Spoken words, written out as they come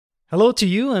Hello to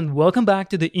you and welcome back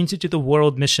to the Institute of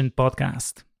World Mission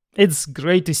podcast. It's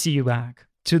great to see you back.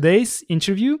 Today's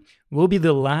interview will be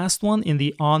the last one in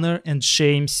the Honor and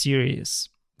Shame series.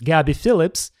 Gabby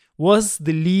Phillips was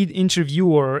the lead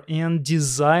interviewer and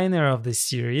designer of the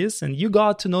series, and you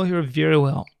got to know her very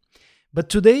well. But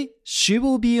today, she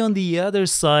will be on the other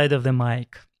side of the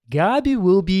mic. Gabby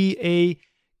will be a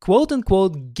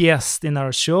quote-unquote guest in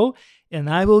our show, and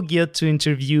I will get to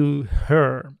interview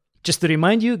her. Just to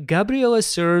remind you, Gabriela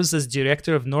serves as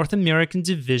Director of North American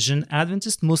Division,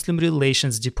 Adventist Muslim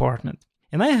Relations Department.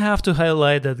 And I have to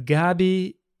highlight that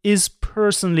Gabby is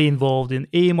personally involved in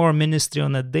AMR ministry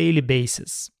on a daily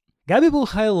basis. Gabby will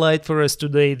highlight for us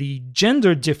today the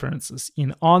gender differences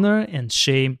in honor and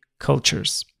shame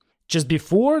cultures. Just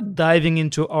before diving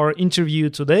into our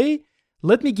interview today,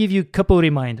 let me give you a couple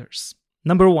reminders.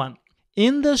 Number one,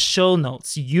 in the show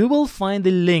notes, you will find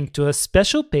a link to a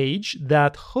special page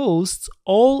that hosts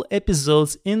all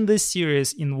episodes in this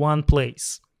series in one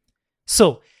place.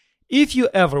 So, if you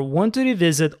ever want to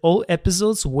revisit all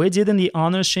episodes we did in the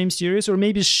Honor Shame series, or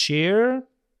maybe share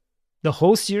the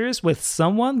whole series with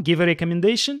someone, give a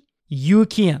recommendation, you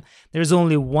can. There's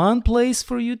only one place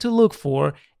for you to look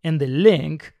for, and the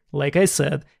link, like I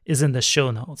said, is in the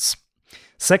show notes.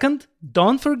 Second,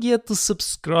 don't forget to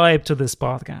subscribe to this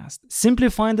podcast. Simply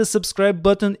find the subscribe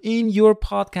button in your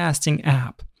podcasting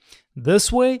app.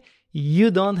 This way, you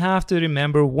don't have to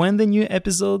remember when the new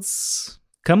episodes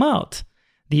come out.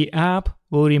 The app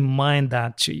will remind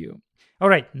that to you. All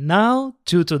right, now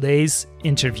to today's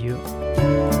interview.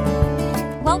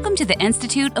 Welcome to the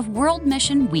Institute of World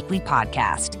Mission Weekly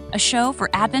Podcast, a show for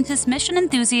Adventist mission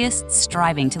enthusiasts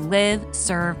striving to live,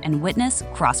 serve, and witness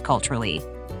cross-culturally.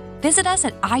 Visit us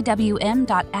at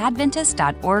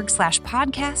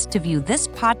iwm.adventist.org/podcast to view this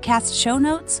podcast show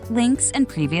notes, links, and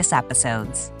previous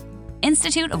episodes.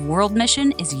 Institute of World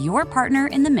Mission is your partner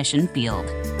in the mission field.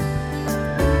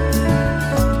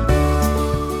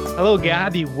 Hello,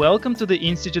 Gabby. Welcome to the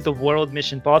Institute of World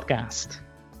Mission podcast.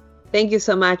 Thank you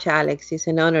so much, Alex. It's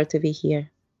an honor to be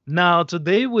here. Now,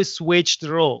 today we switched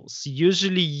roles.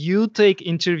 Usually you take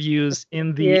interviews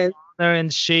in the Honor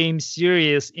and Shame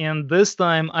series, and this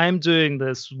time I'm doing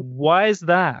this. Why is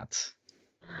that?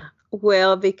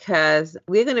 Well, because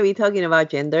we're going to be talking about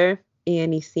gender,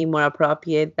 and it seemed more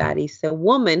appropriate that it's a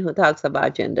woman who talks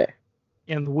about gender.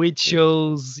 And we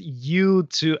chose you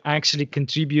to actually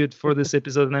contribute for this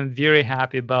episode, and I'm very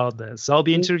happy about this. I'll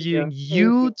be interviewing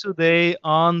you today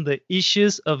on the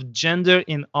issues of gender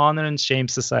in honor and shame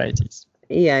societies.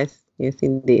 Yes,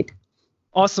 indeed.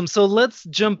 Awesome. So let's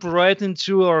jump right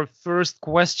into our first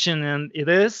question, and it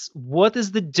is, what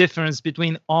is the difference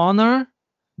between honor,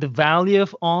 the value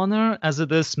of honor as it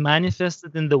is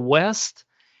manifested in the West,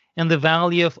 and the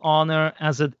value of honor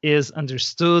as it is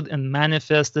understood and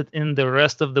manifested in the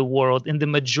rest of the world, in the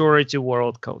majority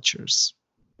world cultures?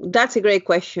 That's a great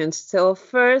question. So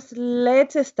first,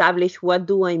 let's establish what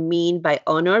do I mean by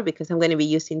honor, because I'm going to be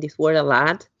using this word a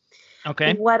lot.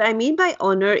 Okay. What I mean by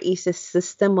honor is a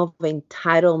system of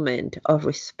entitlement, of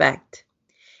respect.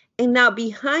 And now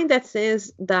behind that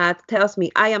sense that tells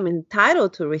me I am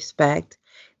entitled to respect,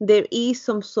 there is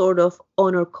some sort of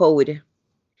honor code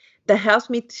that helps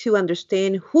me to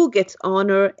understand who gets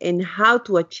honor and how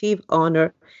to achieve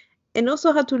honor, and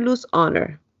also how to lose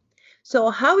honor. So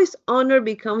how is honor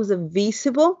becomes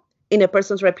visible in a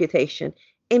person's reputation?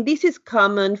 And this is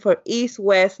common for East,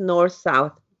 West, North,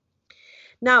 South.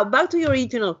 Now, back to your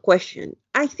original question.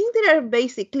 I think there are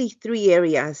basically three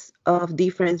areas of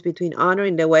difference between honor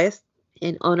in the West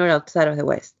and honor outside of the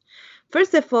West.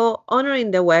 First of all, honor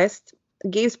in the West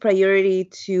gives priority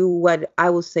to what I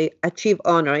would say achieve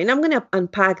honor. And I'm going to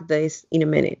unpack this in a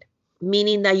minute,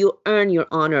 meaning that you earn your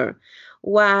honor.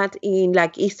 What in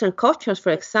like Eastern cultures, for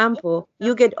example,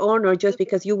 you get honor just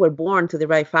because you were born to the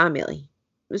right family.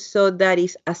 So that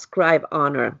is ascribe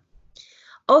honor.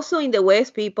 Also in the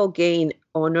West, people gain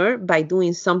honor by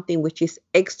doing something which is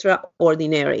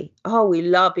extraordinary. Oh, we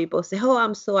love people say, oh,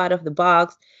 I'm so out of the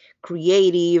box,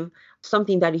 creative,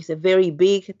 something that is very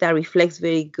big, that reflects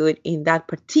very good in that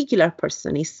particular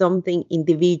person, is something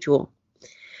individual.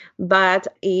 But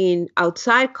in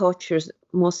outside cultures,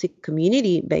 mostly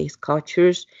community-based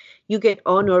cultures, you get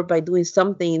honored by doing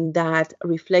something that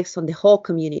reflects on the whole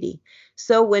community.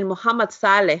 So when Mohamed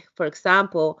Saleh, for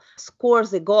example,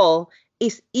 scores a goal,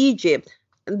 it's Egypt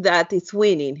that is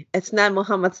winning. It's not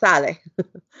Mohamed Saleh.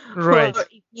 Right. Or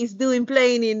if he's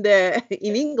playing in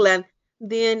England,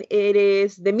 then it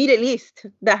is the Middle East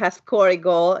that has scored a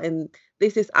goal, and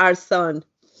this is our son.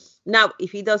 Now,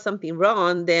 if he does something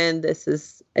wrong, then this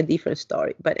is a different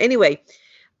story. But anyway,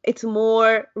 It's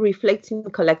more reflecting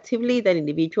collectively than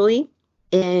individually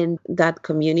and that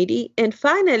community. And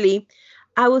finally,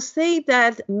 I would say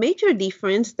that major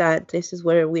difference that this is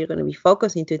where we're going to be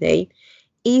focusing today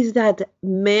is that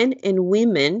men and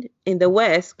women in the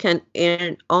West can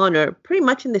earn honor pretty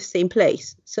much in the same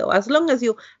place. So as long as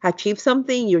you achieve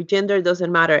something, your gender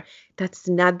doesn't matter. That's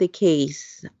not the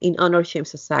case in honor shame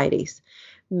societies.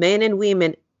 Men and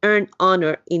women earn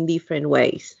honor in different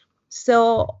ways.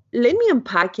 So let me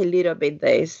unpack a little bit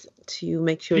this to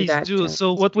make sure Please that... do.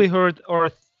 So what we heard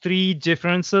are three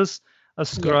differences: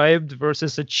 ascribed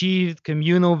versus achieved,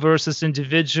 communal versus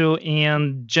individual,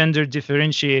 and gender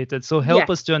differentiated. So help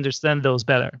us to understand those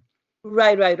better.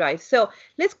 Right. So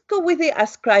let's go with the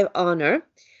ascribed honor.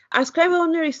 Ascribed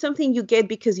honor is something you get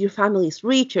because your family is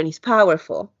rich and is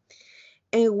powerful.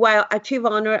 And while achieved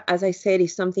honor, as I said,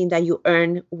 is something that you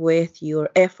earn with your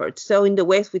efforts. So in the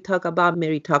West, we talk about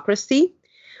meritocracy,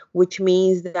 which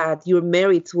means that your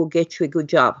merits will get you a good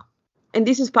job. And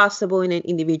this is possible in an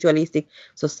individualistic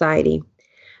society.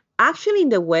 Actually, in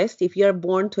the West, if you're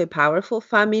born to a powerful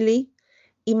family,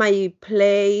 it might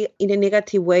play in a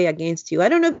negative way against you. I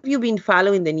don't know if you've been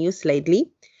following the news lately,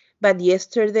 but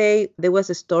yesterday there was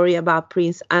a story about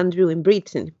Prince Andrew in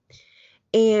Britain.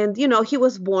 And, he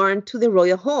was born to the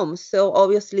royal home. So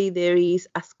obviously there is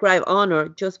ascribed honor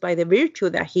just by the virtue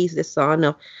that he's the son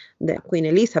of the Queen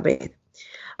Elizabeth.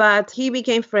 But he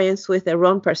became friends with the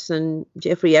wrong person,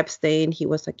 Jeffrey Epstein. He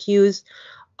was accused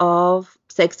of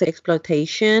sex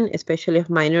exploitation, especially of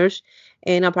minors.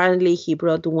 And apparently he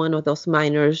brought one of those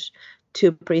minors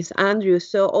to Prince Andrew.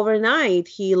 So overnight,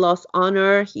 he lost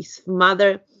honor. His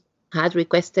mother had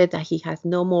requested that he has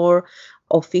no more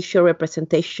official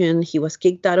representation. He was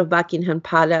kicked out of Buckingham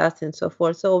Palace and so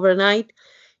forth. So overnight,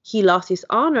 he lost his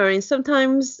honor. And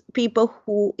sometimes people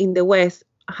who in the West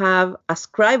have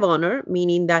ascribed honor,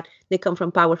 meaning that they come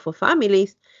from powerful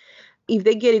families, if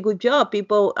they get a good job,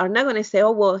 people are not going to say,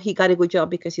 oh, well, he got a good job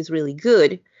because he's really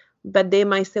good. But they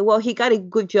might say, well, he got a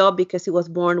good job because he was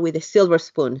born with a silver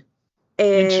spoon.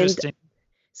 And interesting.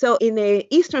 So in an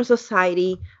Eastern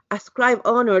society, ascribed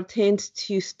honor tends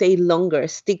to stick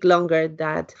longer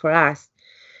than for us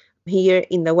here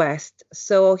in the West.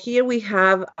 So here we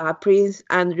have Prince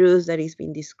Andrew that has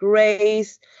been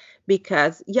disgraced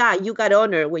because, you got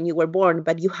honor when you were born,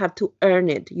 but you have to earn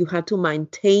it. You have to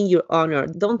maintain your honor.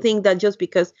 Don't think that just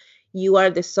because you are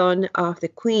the son of the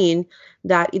queen,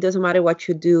 that it doesn't matter what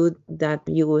you do, that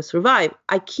you will survive.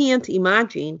 I can't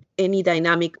imagine any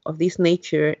dynamic of this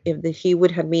nature if he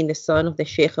would have been the son of the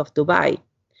Sheikh of Dubai.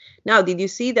 Now, did you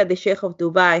see that the Sheikh of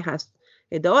Dubai has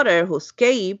a daughter who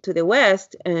escaped to the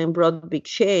West and brought big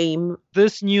shame?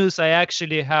 This news I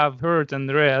actually have heard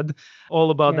and read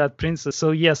all about that princess.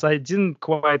 So yes, I didn't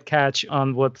quite catch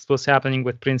on what was happening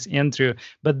with Prince Andrew,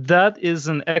 but that is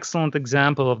an excellent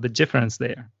example of the difference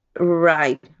there.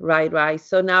 Right.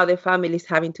 So now the family is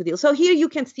having to deal. So here you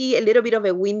can see a little bit of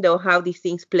a window how these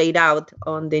things played out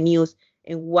on the news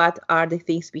and what are the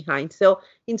things behind. So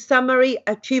in summary,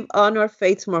 achieved honor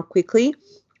fades more quickly,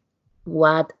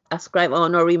 what ascribed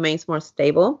honor remains more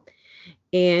stable,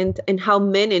 and how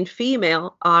men and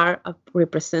female are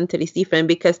represented is different,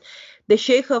 because the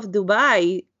Sheikh of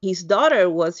Dubai, his daughter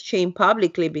was shamed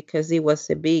publicly because it was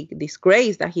a big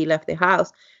disgrace that he left the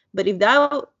house. But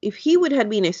if he would have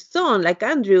been a son like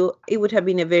Andrew, it would have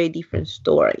been a very different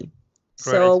story.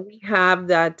 So we have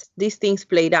that these things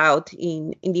played out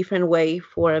in different way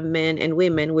for men and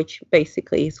women, which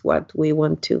basically is what we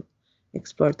want to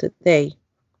explore today.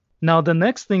 Now, the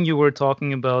next thing you were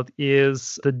talking about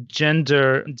is the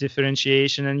gender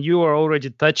differentiation, and you are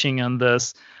already touching on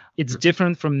this. It's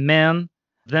different from men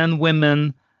than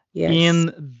women. Yes. In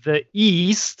the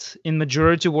East, in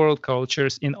majority world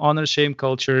cultures, in honor shame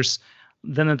cultures,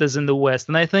 than it is in the West.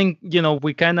 And I think,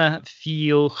 we kind of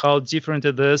feel how different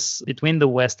it is between the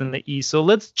West and the East. So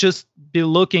let's just be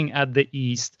looking at the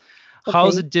East. Okay. How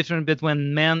is it different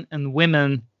between men and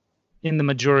women in the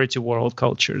majority world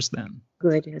cultures then?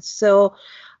 Good. So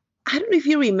I don't know if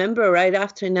you remember, right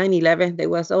after 9/11, there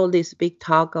was all this big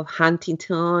talk of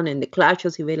Huntington and the clash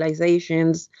of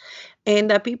civilizations,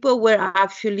 and that people were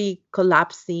actually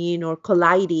collapsing or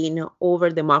colliding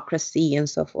over democracy and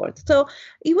so forth. So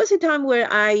it was a time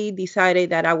where I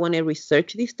decided that I want to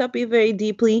research this topic very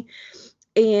deeply.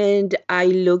 And I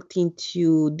looked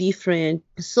into different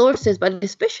sources, but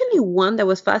especially one that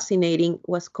was fascinating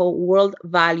was called World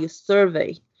Values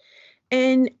Survey.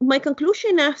 And my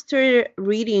conclusion after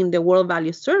reading the World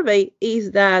Values Survey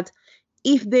is that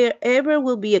if there ever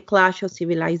will be a clash of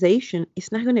civilization, it's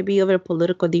not going to be over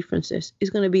political differences. It's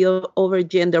going to be over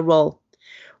gender role,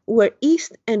 where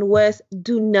East and West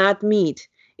do not meet.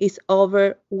 is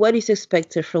over what is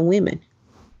expected from women.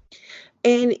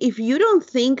 And if you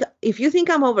think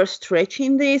I'm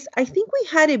overstretching this, I think we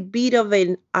had a bit of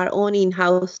our own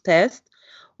in-house test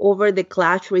over the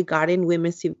clash regarding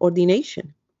women's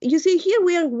ordination. You see, here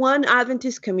we are one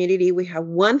Adventist community. We have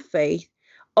one faith.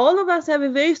 All of us have a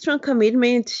very strong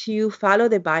commitment to follow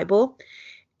the Bible.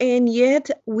 And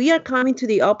yet we are coming to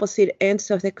the opposite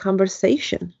ends of the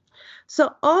conversation.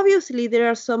 So obviously there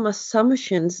are some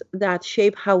assumptions that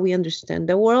shape how we understand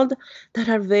the world that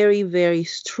are very, very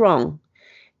strong.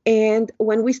 And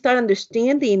when we start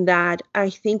understanding that,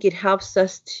 I think it helps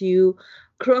us to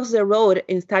cross the road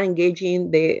and start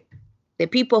engaging the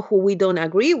people who we don't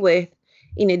agree with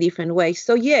in a different way.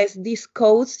 So yes, these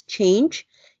codes change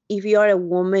if you are a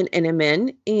woman and a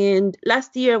man. And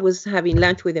last year I was having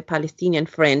lunch with a Palestinian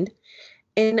friend,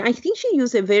 and I think she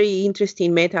used a very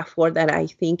interesting metaphor that I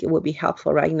think it would be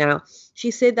helpful right now. She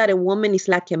said that a woman is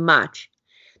like a match,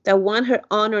 that when her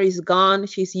honor is gone,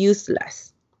 she's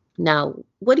useless. Now,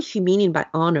 what is she meaning by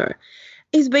honor?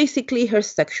 It's basically her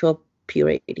sexual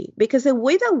purity, because the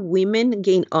way that women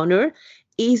gain honor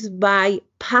is by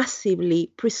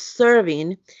passively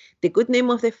preserving the good name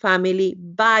of the family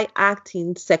by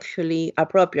acting sexually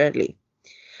appropriately.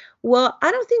 Well, I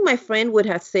don't think my friend would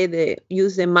have said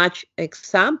use a match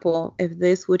example if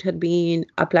this would have been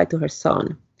applied to her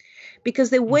son.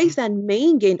 Because the ways that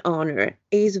men gain honor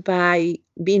is by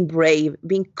being brave,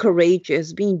 being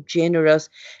courageous, being generous,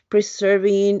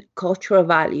 preserving cultural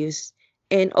values,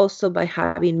 and also by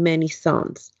having many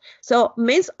sons. So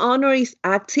men's honor is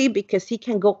active because he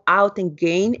can go out and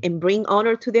gain and bring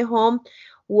honor to the home.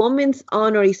 Woman's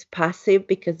honor is passive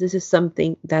because this is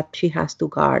something that she has to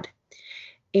guard.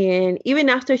 And even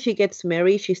after she gets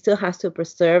married, she still has to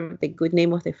preserve the good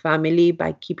name of the family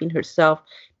by keeping herself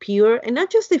pure, and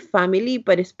not just the family,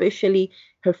 but especially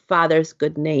her father's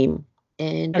good name.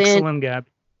 And excellent, Gab.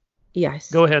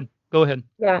 Yes. Go ahead.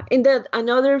 Yeah. And then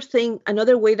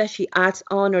another way that she adds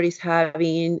honor is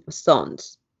having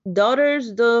sons.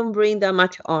 Daughters don't bring that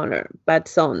much honor, but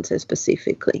sons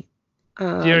specifically.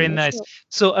 Very nice.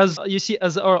 So as you see,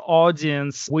 as our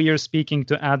audience, we are speaking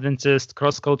to Adventist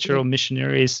cross-cultural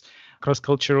missionaries,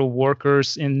 cross-cultural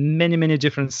workers in many, many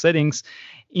different settings.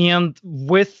 And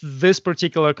with this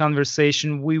particular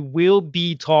conversation, we will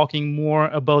be talking more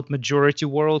about majority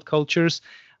world cultures,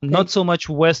 not so much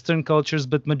Western cultures,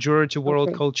 but majority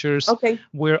world cultures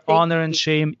where honor and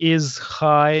shame is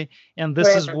high. And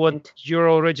this is what you're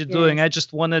already doing. I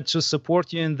just wanted to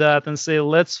support you in that and say,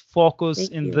 let's focus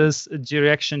in this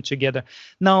direction together.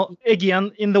 Now,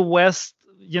 again, in the West,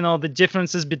 the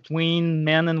differences between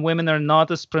men and women are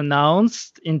not as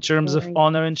pronounced in terms of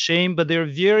honor and shame, but they're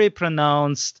very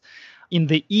pronounced in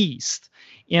the East.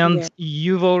 And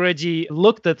you've already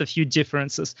looked at a few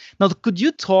differences. Now, could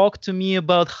you talk to me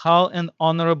about how an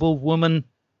honorable woman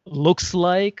looks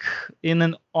like in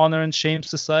an honor and shame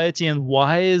society, and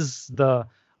why is the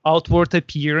outward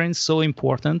appearance so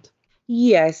important?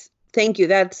 Yes, thank you.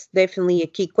 That's definitely a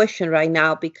key question right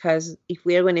now, because if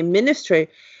we are going to minister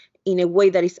in a way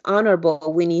that is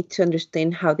honorable, we need to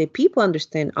understand how the people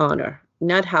understand honor,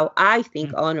 not how I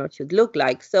think honor should look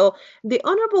like. So the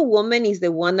honorable woman is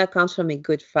the one that comes from a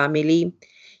good family.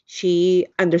 She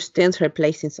understands her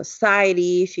place in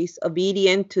society. She's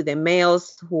obedient to the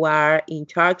males who are in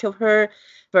charge of her.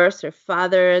 First her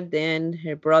father, then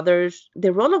her brothers.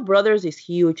 The role of brothers is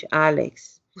huge,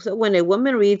 Alex. So when a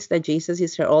woman reads that Jesus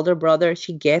is her older brother,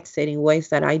 she gets it in ways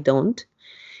that I don't.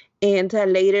 And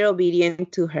later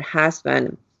obedient to her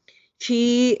husband.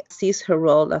 She sees her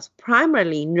role as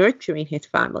primarily nurturing his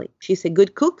family. She's a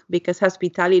good cook because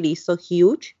hospitality is so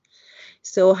huge.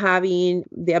 So having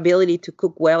the ability to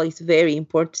cook well is very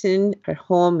important. Her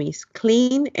home is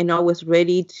clean and always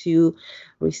ready to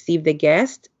receive the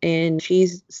guest. And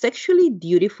she's sexually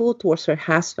dutiful towards her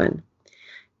husband.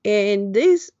 And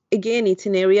this, again, it's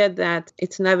an area that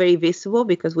it's not very visible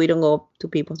because we don't go to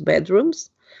people's bedrooms.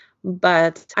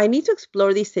 But I need to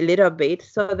explore this a little bit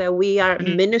so that we are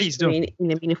ministering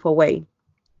in a meaningful way.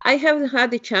 I have had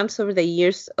the chance over the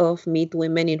years of meet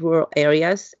women in rural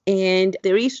areas, and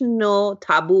there is no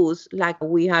taboos like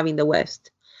we have in the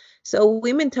West. So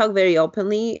women talk very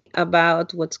openly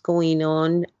about what's going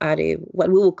on at what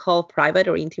we will call private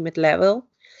or intimate level.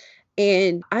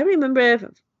 And I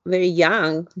remember very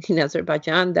young in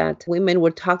Azerbaijan that women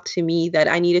would talk to me that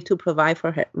I needed to provide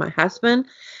for my husband,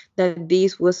 that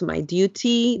this was my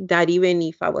duty, that even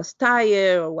if I was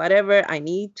tired or whatever, I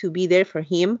need to be there for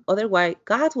him. Otherwise,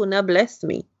 God will not bless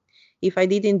me if I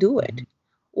didn't do it.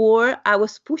 Or I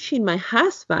was pushing my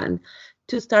husband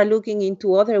to start looking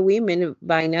into other women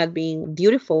by not being a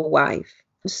dutiful wife.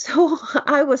 So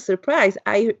I was surprised.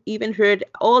 I even heard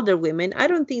older women. I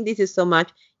don't think this is so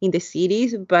much in the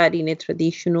cities, but in a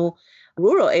traditional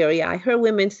rural area, I heard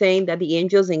women saying that the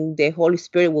angels and the Holy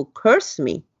Spirit will curse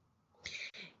me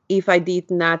if I did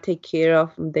not take care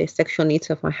of the sexual needs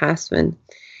of my husband.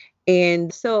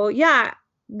 And so, yeah,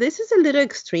 this is a little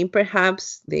extreme,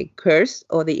 perhaps the curse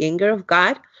or the anger of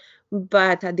God.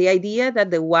 But the idea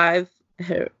that the wife,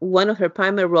 one of her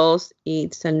primary roles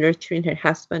is nurturing her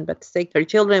husband, but her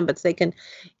children, but second,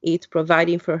 it's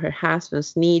providing for her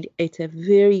husband's need. It's a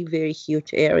very, very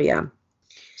huge area.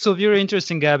 So very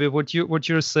interesting, Gabby. What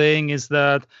you're saying is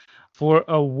that for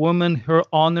a woman, her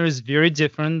honor is very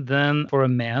different than for a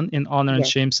man in honor and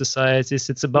shame societies.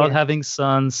 It's about having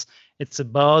sons. It's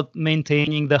about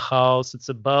maintaining the house. It's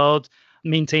about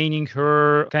maintaining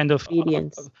her kind of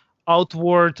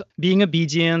outward, being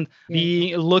obedient,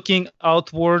 being looking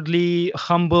outwardly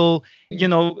humble,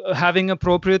 having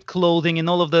appropriate clothing and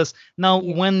all of this. Now,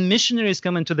 when missionaries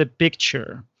come into the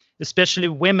picture, especially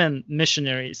women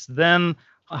missionaries, then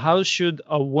how should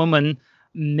a woman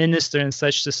minister in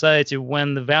such society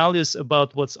when the values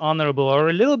about what's honorable are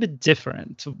a little bit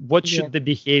different? What should the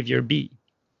behavior be?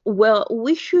 Well,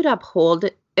 we should uphold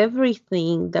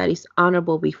everything that is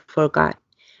honorable before God.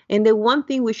 And the one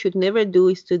thing we should never do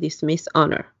is to dismiss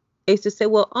honor. Is to say,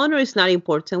 well, honor is not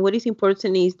important. What is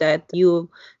important is that you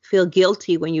feel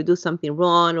guilty when you do something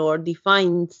wrong, or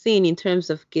define sin in terms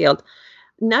of guilt.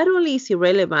 Not only is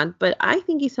irrelevant, but I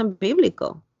think it's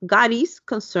unbiblical. God is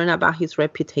concerned about his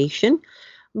reputation,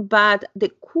 but the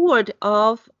core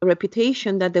of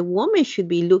reputation that the woman should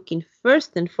be looking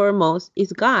first and foremost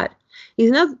is God.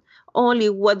 It's not only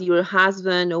what your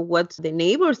husband or what the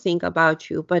neighbors think about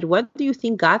you, but what do you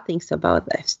think God thinks about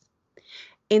this?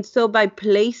 And so by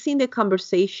placing the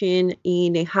conversation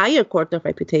in a higher court of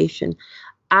reputation,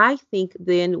 I think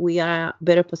then we are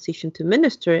better positioned to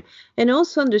minister. And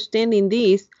also understanding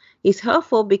this is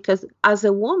helpful because as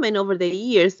a woman over the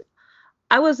years,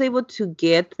 I was able to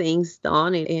get things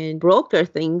done and broker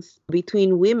things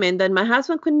between women that my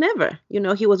husband could never.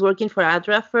 He was working for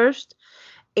ADRA first.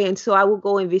 And so I will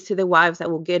go and visit the wives. I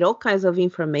will get all kinds of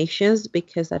informations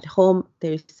because at home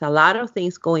there's a lot of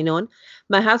things going on.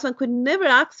 My husband could never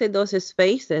access those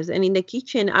spaces. And in the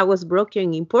kitchen, I was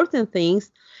brokering important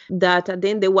things that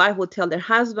then the wife will tell their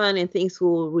husband, and things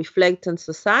will reflect on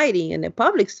society in a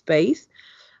public space.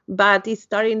 But it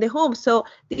started in the home. So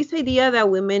this idea that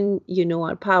women,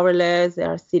 are powerless, they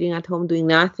are sitting at home doing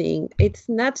nothing, it's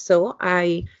not so.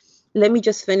 Let me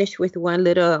just finish with one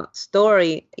little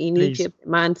story. In Egypt, a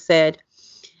man said,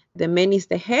 the man is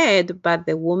the head, but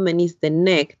the woman is the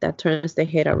neck that turns the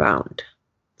head around.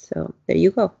 So there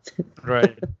you go.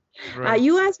 Right.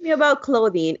 You asked me about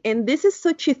clothing, and this is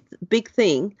such a big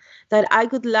thing that I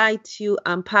would like to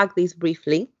unpack this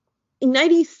briefly. In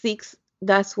 96,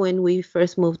 that's when we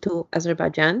first moved to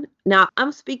Azerbaijan. Now,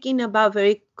 I'm speaking about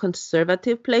very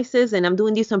conservative places, and I'm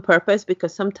doing this on purpose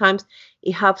because sometimes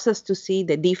it helps us to see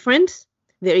the difference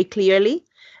very clearly.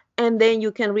 And then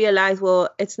you can realize, well,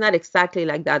 it's not exactly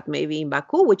like that maybe in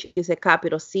Baku, which is a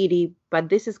capital city, but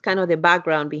this is kind of the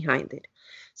background behind it.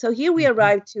 So here we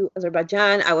arrived to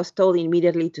Azerbaijan. I was told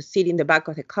immediately to sit in the back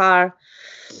of the car,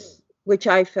 which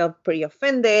I felt pretty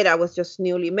offended. I was just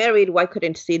newly married. Why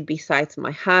couldn't sit beside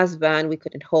my husband? We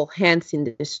couldn't hold hands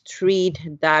in the street.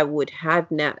 That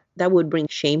would bring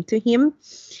shame to him.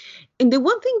 And the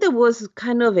one thing that was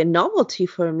kind of a novelty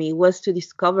for me was to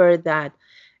discover that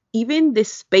even the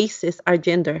spaces are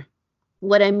gender.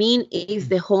 What I mean is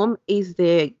the home is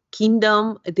the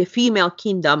kingdom, the female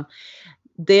kingdom.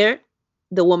 There,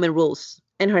 the woman rules,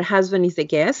 and her husband is the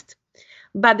guest.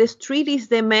 But the street is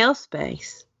the male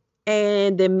space.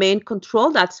 And the men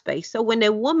control that space. So when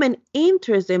a woman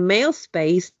enters the male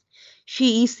space,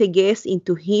 she is a guest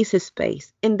into his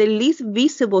space. And the least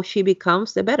visible she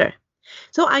becomes, the better.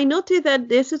 So I noted that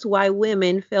this is why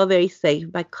women feel very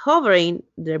safe by covering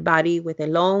their body with a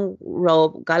long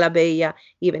robe, galabeya,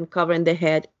 even covering the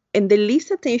head. And the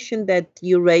least attention that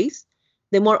you raise,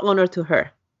 the more honor to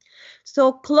her.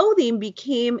 So clothing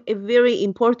became a very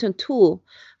important tool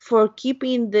for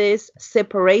keeping this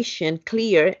separation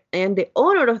clear and the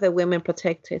honor of the women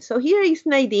protected. So here is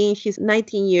Nadine. She's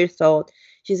 19 years old.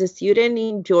 She's a student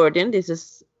in Jordan. This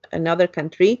is another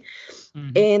country.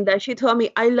 And she told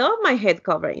me, I love my head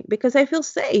covering because I feel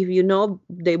safe.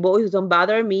 The boys don't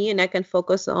bother me and I can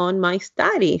focus on my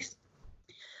studies.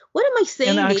 What am I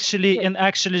saying? And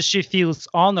actually she feels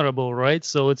honorable, right?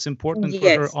 So it's important for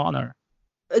her honor.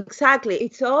 Exactly.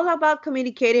 It's all about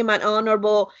communicating my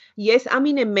honorable. Yes, I'm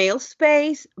in a male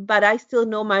space, but I still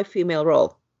know my female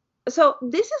role. So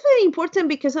this is very important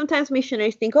because sometimes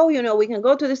missionaries think, oh, we can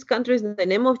go to these countries in the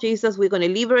name of Jesus. We're going to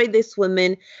liberate these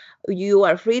women. You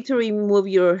are free to remove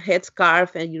your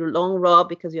headscarf and your long robe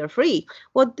because you're free.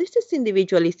 Well, this is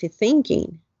individualistic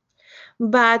thinking.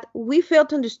 But we fail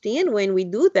to understand when we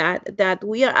do that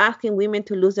we are asking women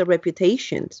to lose their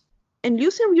reputations. And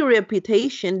losing your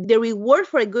reputation, the reward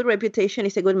for a good reputation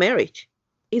is a good marriage,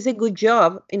 is a good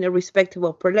job in a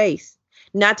respectable place,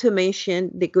 not to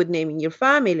mention the good name in your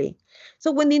family.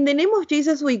 So when in the name of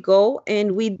Jesus we go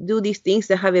and we do these things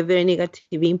that have a very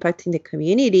negative impact in the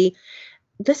community,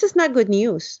 this is not good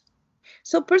news.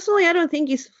 So personally, I don't think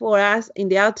it's for us in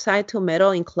the outside to meddle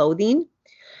in clothing,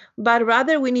 but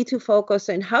rather we need to focus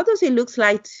on how does it look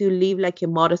like to live like a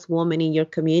modest woman in your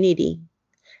community.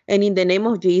 And in the name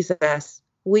of Jesus,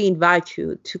 we invite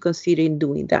you to consider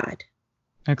doing that.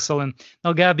 Excellent.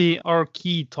 Now, Gabby, our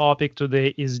key topic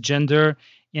today is gender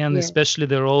and especially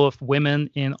the role of women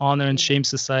in honor and shame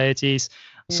societies.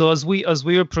 So as we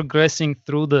are progressing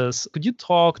through this, could you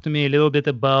talk to me a little bit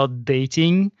about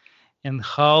dating and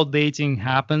how dating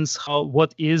happens?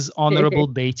 What is honorable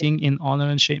dating in honor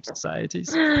and shame societies?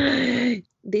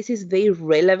 This is very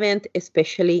relevant,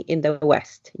 especially in the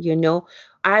West.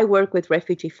 I work with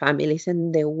refugee families,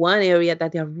 and the one area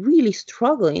that they're really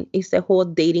struggling is the whole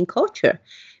dating culture,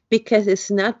 because it's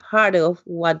not part of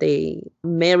what they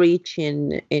marriage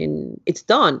and it's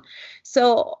done.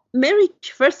 So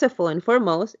marriage, first of all and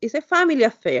foremost, is a family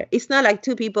affair. It's not like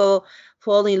two people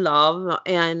fall in love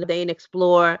and then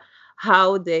explore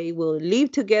how they will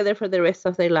live together for the rest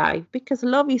of their life, because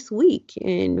love is weak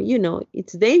and,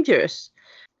 it's dangerous.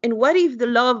 And what if the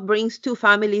love brings two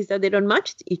families that they don't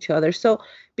match each other? So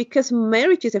because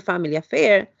marriage is a family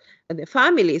affair, the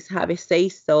families have a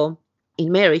say-so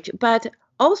in marriage, but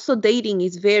also dating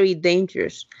is very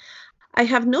dangerous. I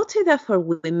have noted that for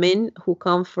women who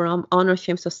come from honor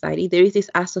shame society, there is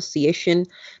this association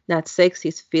that sex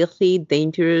is filthy,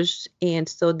 dangerous. And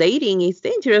so dating is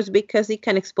dangerous because it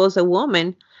can expose a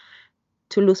woman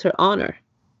to lose her honor.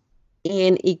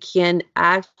 And it can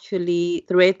actually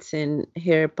threaten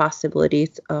her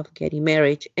possibilities of getting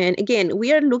married. And again,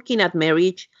 we are looking at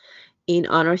marriage in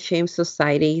honor shame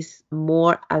societies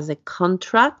more as a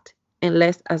contract and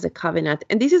less as a covenant.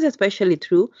 And this is especially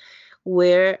true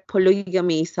where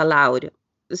polygamy is allowed.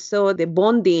 So the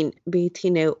bonding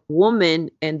between a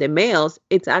woman and the males,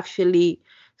 it's actually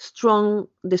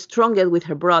the strongest with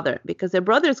her brother, because the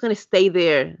brother is going to stay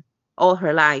there all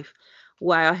her life,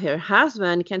 while her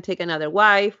husband can take another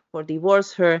wife or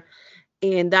divorce her.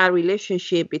 And that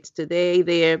relationship, it's today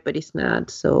there, but it's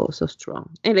not so strong.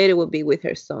 And later will be with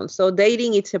her son. So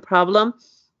dating, it's a problem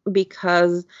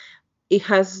because it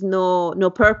has no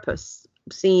purpose,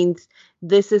 since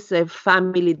this is a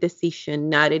family decision,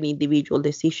 not an individual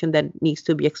decision that needs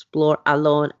to be explored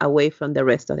alone, away from the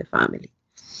rest of the family.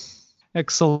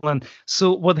 Excellent.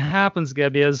 So what happens,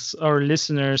 Gabby, as our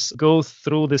listeners go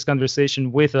through this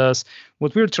conversation with us,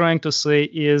 what we're trying to say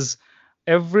is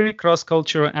every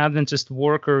cross-cultural Adventist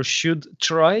worker should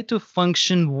try to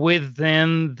function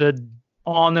within the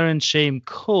honor and shame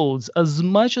codes as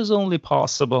much as only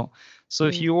possible. So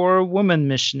if you're a woman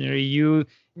missionary, you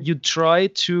try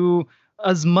to,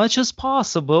 as much as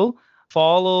possible,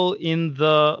 follow in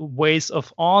the ways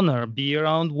of honor, be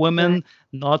around women,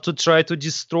 not to try to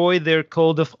destroy their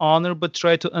code of honor, but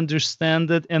try to understand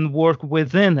it and work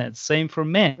within it. Same for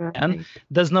men.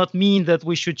 Does not mean that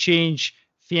we should change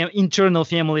internal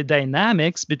family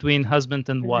dynamics between husband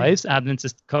and wives,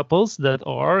 Adventist couples that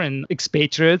are and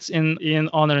expatriates in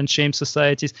honor and shame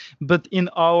societies. But in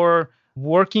our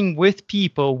working with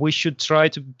people, we should try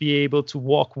to be able to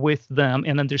walk with them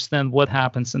and understand what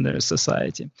happens in their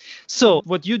society. So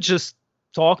what you just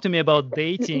talked to me about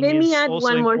dating is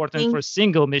also important for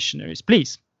single missionaries.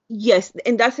 Please. Yes,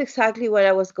 and that's exactly where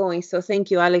I was going. So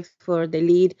thank you, Alex, for the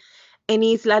lead. And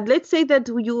it's like, let's say that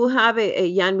you have a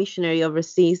young missionary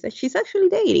overseas that she's actually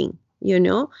dating,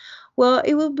 Well,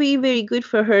 it will be very good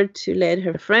for her to let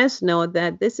her friends know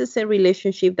that this is a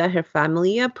relationship that her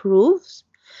family approves.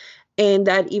 And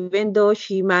that even though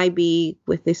she might be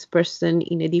with this person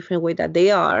in a different way that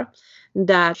they are,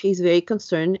 that she's very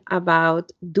concerned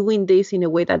about doing this in a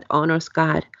way that honors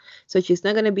God. So she's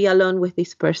not going to be alone with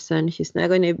this person. She's not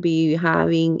going to be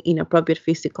having inappropriate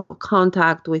physical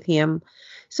contact with him.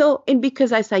 So, and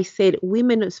because, as I said,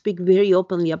 women speak very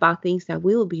openly about things that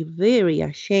we will be very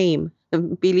ashamed,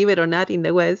 believe it or not, in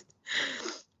the West.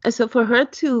 So for her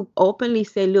to openly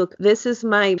say, look, this is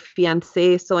my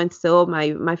fiancé, so-and-so,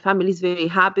 my family is very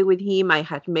happy with him. I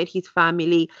had met his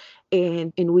family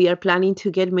and we are planning to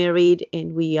get married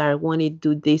and we are wanting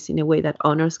to do this in a way that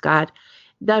honors God.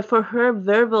 that for her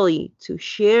verbally to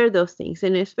share those things,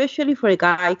 and especially for a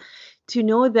guy to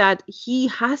know that he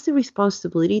has the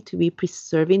responsibility to be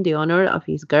preserving the honor of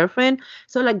his girlfriend.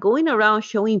 So like going around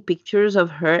showing pictures of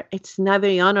her, it's not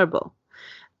very honorable.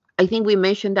 I think we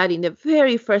mentioned that in the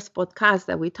very first podcast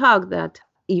that we talked, that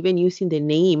even using the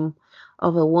name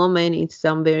of a woman in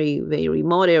some very, very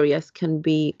remote areas can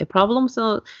be a problem.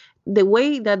 So the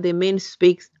way that the man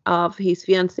speaks of his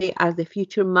fiancée as the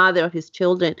future mother of his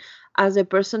children, as a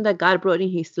person that God brought in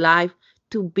his life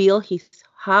to build his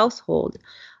household,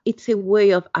 it's a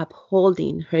way of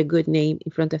upholding her good name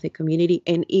in front of the community,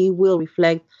 and it will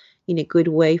reflect in a good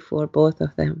way for both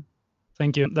of them.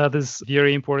 Thank you. That is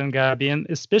very important, Gabby, and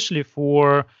especially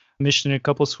for missionary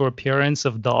couples who are parents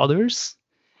of daughters,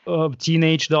 of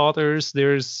teenage daughters.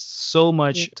 There's so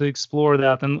much to explore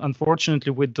that, and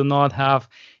unfortunately, we do not have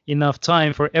enough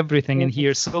time for everything in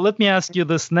here. So let me ask you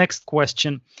this next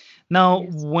question. Now,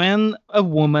 when a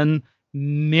woman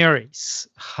marries,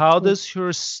 how does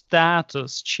her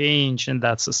status change in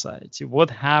that society? What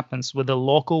happens with a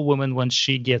local woman when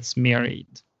she gets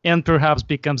married and perhaps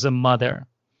becomes a mother?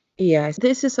 Yes,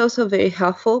 this is also very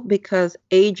helpful because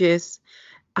ages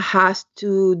has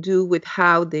to do with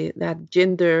how that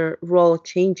gender role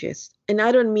changes. And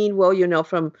I don't mean,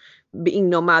 from being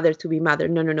no mother to be mother.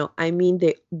 No. I mean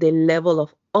the level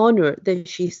of honor that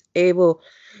she's able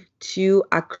to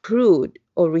accrue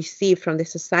or receive from the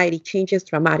society changes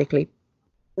dramatically.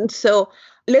 And so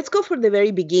let's go for the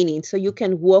very beginning so you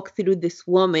can walk through this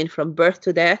woman from birth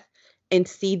to death and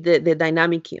see the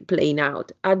dynamic playing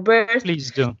out. At birth,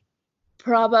 please do.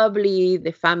 Probably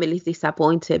the family is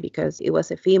disappointed because it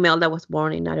was a female that was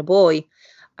born and not a boy.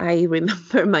 I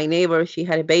remember my neighbor, she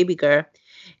had a baby girl,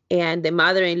 and the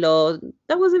mother-in-law,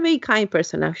 that was a very kind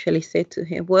person, actually said to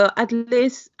him, well, at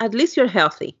least you're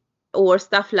healthy. Or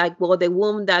stuff like, well, the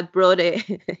womb that brought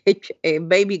a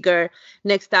baby girl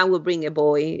next time will bring a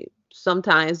boy.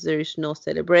 Sometimes there's no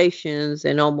celebrations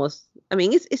and it's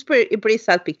a pretty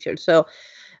sad picture. So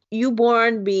you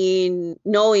born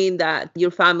knowing that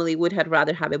your family would have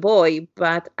rather have a boy,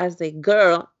 but as a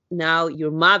girl, now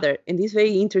your mother, and this is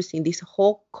very interesting, this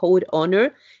whole code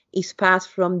honor is passed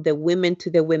from the women to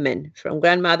the women, from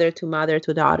grandmother to mother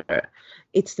to daughter.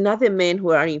 It's not the men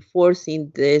who are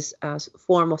enforcing this as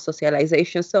form of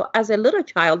socialization. So as a little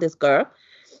child, this girl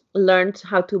learned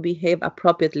how to behave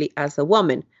appropriately as a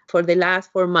woman. For the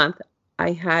last 4 months,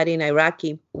 I had an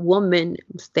Iraqi woman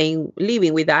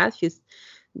living with us. She's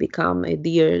become a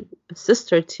dear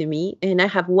sister to me. And I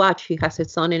have watched, she has a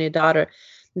son and a daughter.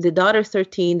 The daughter's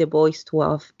 13, the boy's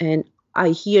 12. And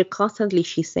I hear constantly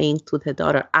she's saying to the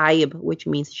daughter, Aib, which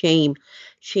means shame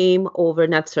over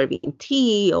not serving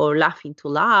tea or laughing too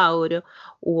loud,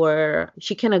 or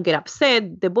she cannot get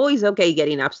upset. The boy is okay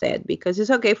getting upset because it's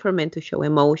okay for men to show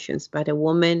emotions, but a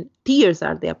woman, tears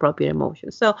are the appropriate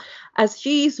emotions. So as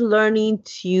she's learning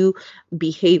to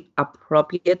behave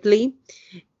appropriately,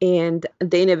 and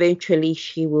then eventually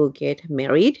she will get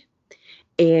married.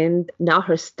 And now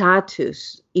her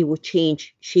status, it will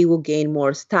change. She will gain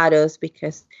more status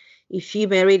because if she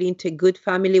married into a good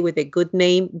family with a good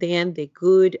name, then the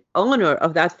good honor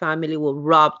of that family will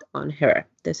rub on her.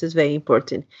 This is very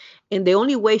important. And the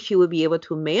only way she will be able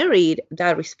to marry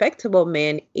that respectable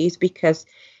man is because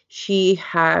she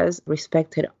has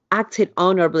acted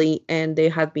honorably, and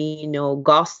there has been no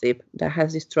gossip that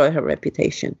has destroyed her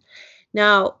reputation.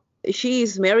 Now, she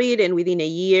is married, and within a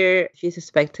year, she's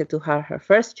expected to have her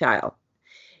first child.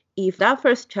 If that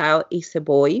first child is a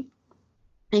boy,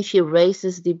 and she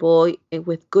raises the boy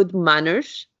with good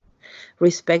manners,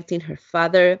 respecting her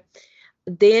father,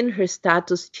 then her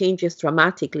status changes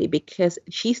dramatically because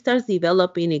she starts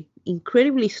developing an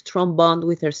incredibly strong bond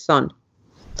with her son.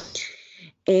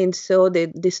 And so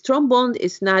the strong bond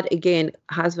is not, again,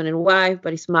 husband and wife,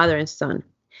 but it's mother and son.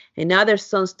 And now their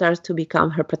son starts to become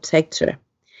her protector.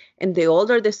 And the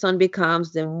older the son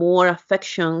becomes, the more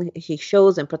affection he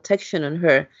shows and protection on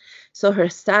her. So her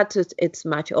status, it's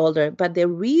much older. But the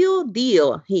real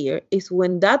deal here is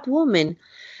when that woman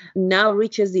now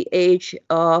reaches the age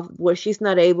of where she's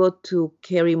not able to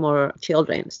carry more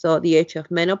children. So the age of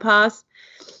menopause,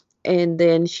 and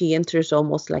then she enters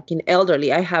almost like an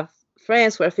elderly. I have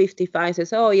friends who are 55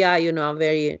 says, oh yeah, I'm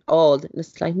very old. And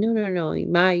it's like, no,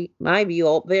 my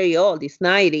view, very old, is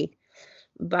 90.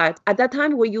 But at that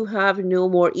time where you have no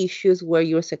more issues where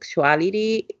your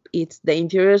sexuality, it's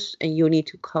dangerous and you need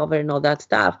to cover and all that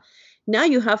stuff. Now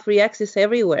you have free access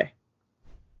everywhere.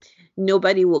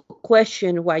 Nobody will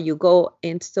question why you go.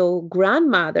 And so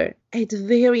grandmother, it's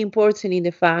very important in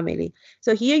the family.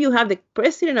 So here you have the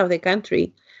president of the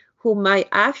country who might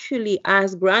actually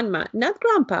ask grandma, not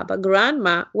grandpa, but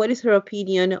grandma, what is her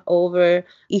opinion over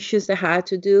issues that had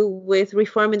to do with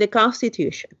reforming the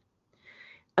Constitution.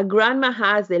 A grandma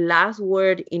has the last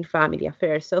word in family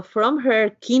affairs. So from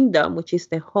her kingdom, which is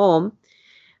the home,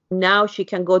 now she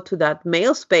can go to that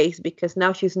male space because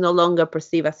now she's no longer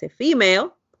perceived as a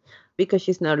female because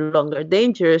she's no longer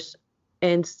dangerous.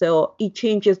 And so it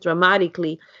changes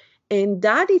dramatically. And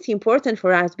that is important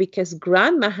for us because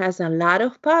grandma has a lot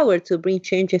of power to bring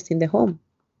changes in the home.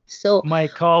 So my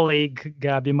colleague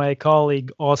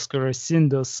Oscar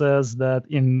Sindo says that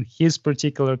in his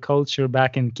particular culture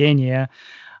back in Kenya,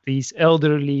 these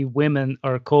elderly women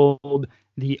are called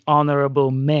the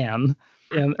honorable men.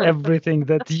 And everything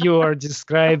that you are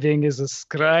describing is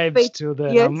ascribed to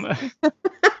them. Yes.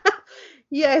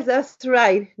 Yes, that's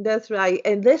right. That's right.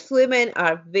 And these women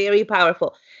are very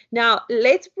powerful. Now,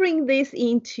 let's bring this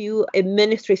into a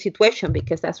ministry situation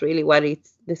because that's really what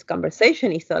this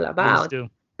conversation is all about.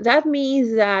 That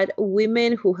means that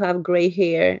women who have gray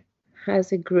hair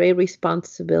has a great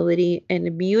responsibility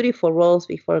and beautiful roles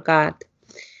before God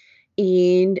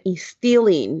in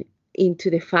instilling into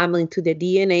the family, into the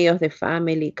DNA of the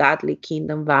family, godly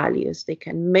kingdom values. They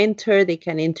can mentor, they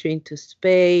can enter into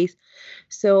space.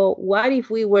 So what if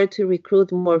we were to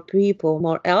recruit more people,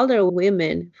 more elder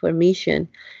women for mission?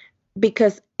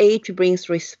 Because age brings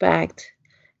respect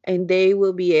and they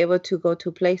will be able to go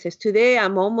to places. Today,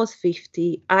 I'm almost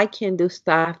 50. I can do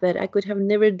stuff that I could have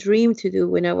never dreamed to do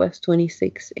when I was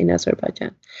 26 in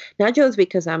Azerbaijan. Not just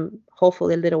because I'm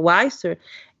hopefully a little wiser.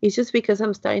 It's just because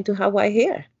I'm starting to have white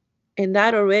hair. And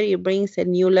that already brings a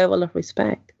new level of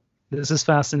respect. This is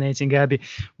fascinating, Gabby.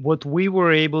 What we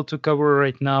were able to cover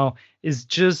right now is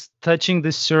just touching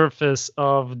the surface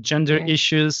of gender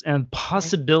issues and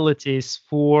possibilities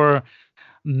for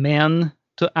men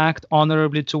to act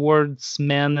honorably towards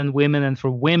men and women, and for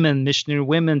women, missionary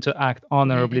women, to act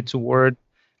honorably toward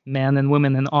men and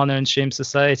women in honor and shame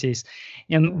societies.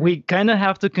 And we kind of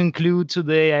have to conclude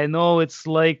today. I know it's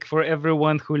like for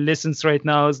everyone who listens right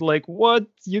now is like, what?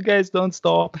 You guys don't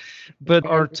stop. But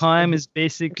our time is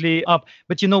basically up.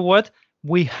 But you know what?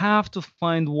 We have to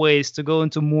find ways to go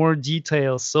into more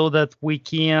details so that we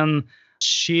can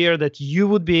share, that you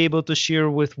would be able to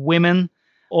share with women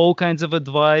all kinds of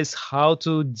advice, how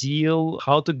to deal,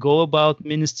 how to go about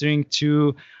ministering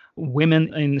to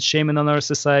women in shame and honor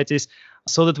societies,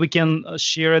 so that we can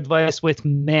share advice with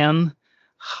men,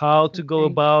 how to go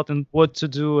about and what to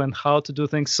do and how to do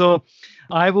things. So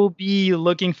I will be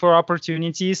looking for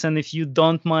opportunities. And if you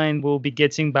don't mind, we'll be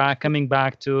coming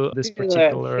back to this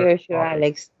particular. Sure,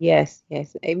 Alex. Yes.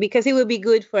 Because it would be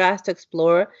good for us to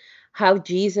explore how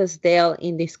Jesus dealt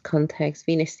in this context,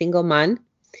 being a single man.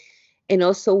 And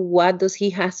also, what does he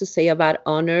have to say about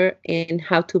honor and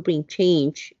how to bring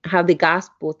change, how the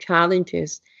gospel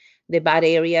challenges the bad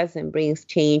areas and brings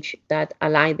change that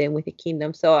align them with the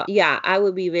kingdom. So yeah, I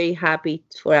would be very happy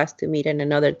for us to meet in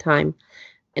another time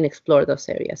and explore those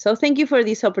areas. So thank you for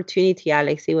this opportunity,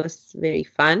 Alex. It was very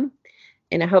fun.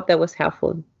 And I hope that was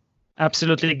helpful.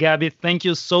 Absolutely, Gabby. Thank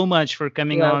you so much for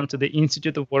coming on to the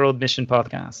Institute of World Mission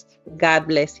podcast. God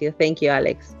bless you. Thank you,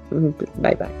 Alex.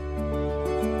 Bye-bye.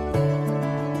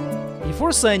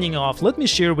 Before signing off, let me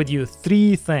share with you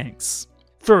 3 things.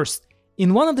 First,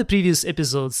 in one of the previous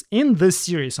episodes in this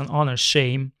series on honor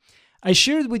shame, I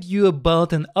shared with you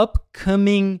about an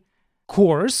upcoming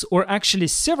course, or actually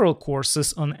several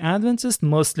courses, on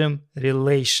Adventist-Muslim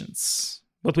relations,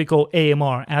 what we call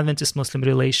AMR, Adventist-Muslim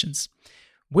relations.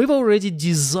 We've already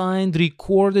designed,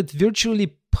 recorded,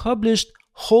 virtually published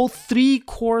whole 3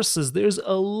 courses. There's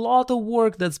a lot of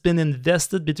work that's been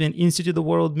invested between Institute of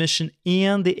World Mission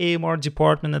and the AMR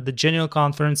department at the General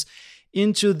Conference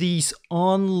into these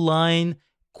online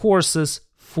courses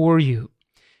for you.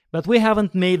 But we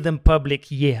haven't made them public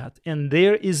yet, and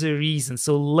there is a reason,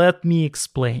 so let me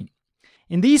explain.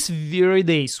 In these very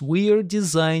days, we are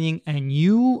designing a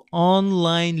new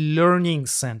online learning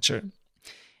center.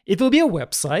 It will be a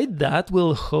website that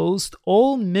will host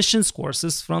all missions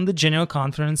courses from the General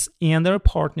Conference and our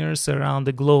partners around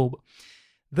the globe.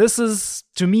 This is,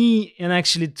 to me, and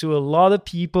actually to a lot of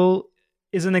people,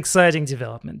 is an exciting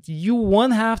development. You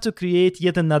won't have to create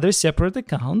yet another separate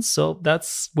account, so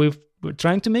we're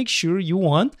trying to make sure you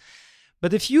won't.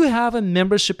 But if you have a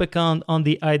membership account on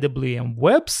the IWM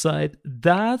website,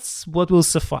 that's what will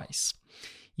suffice.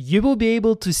 You will be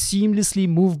able to seamlessly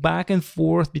move back and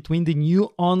forth between the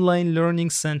new online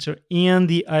learning center and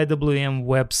the IWM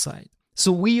website.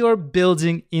 So we are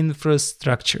building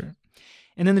infrastructure.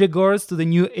 And in regards to the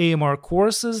new AMR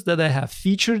courses that I have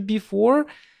featured before,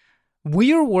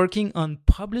 we are working on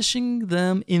publishing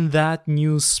them in that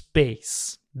new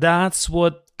space. That's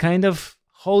what kind of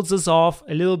holds us off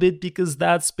a little bit because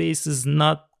that space is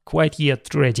not quite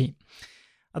yet ready.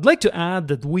 I'd like to add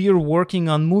that we are working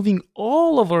on moving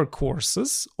all of our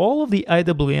courses, all of the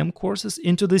IWM courses,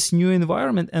 into this new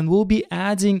environment, and we'll be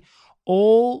adding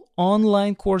all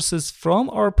online courses from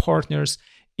our partners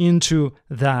into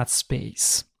that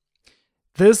space.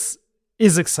 This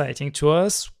is exciting to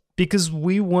us because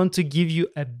we want to give you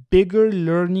a bigger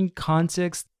learning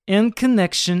context and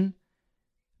connection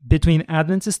between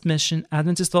Adventist Mission,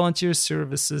 Adventist Volunteer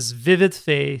Services, Vivid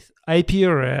Faith,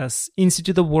 IPRS,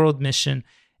 Institute of World Mission,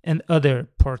 and other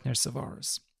partners of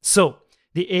ours. So,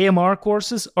 the AMR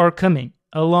courses are coming,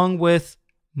 along with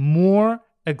more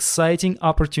exciting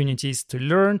opportunities to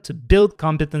learn, to build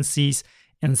competencies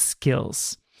and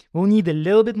skills. We'll need a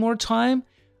little bit more time.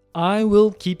 I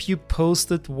will keep you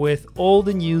posted with all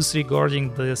the news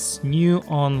regarding this new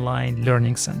online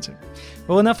learning center.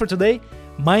 Well, enough for today.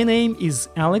 My name is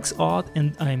Alex Ott,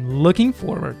 and I'm looking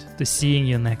forward to seeing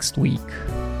you next week.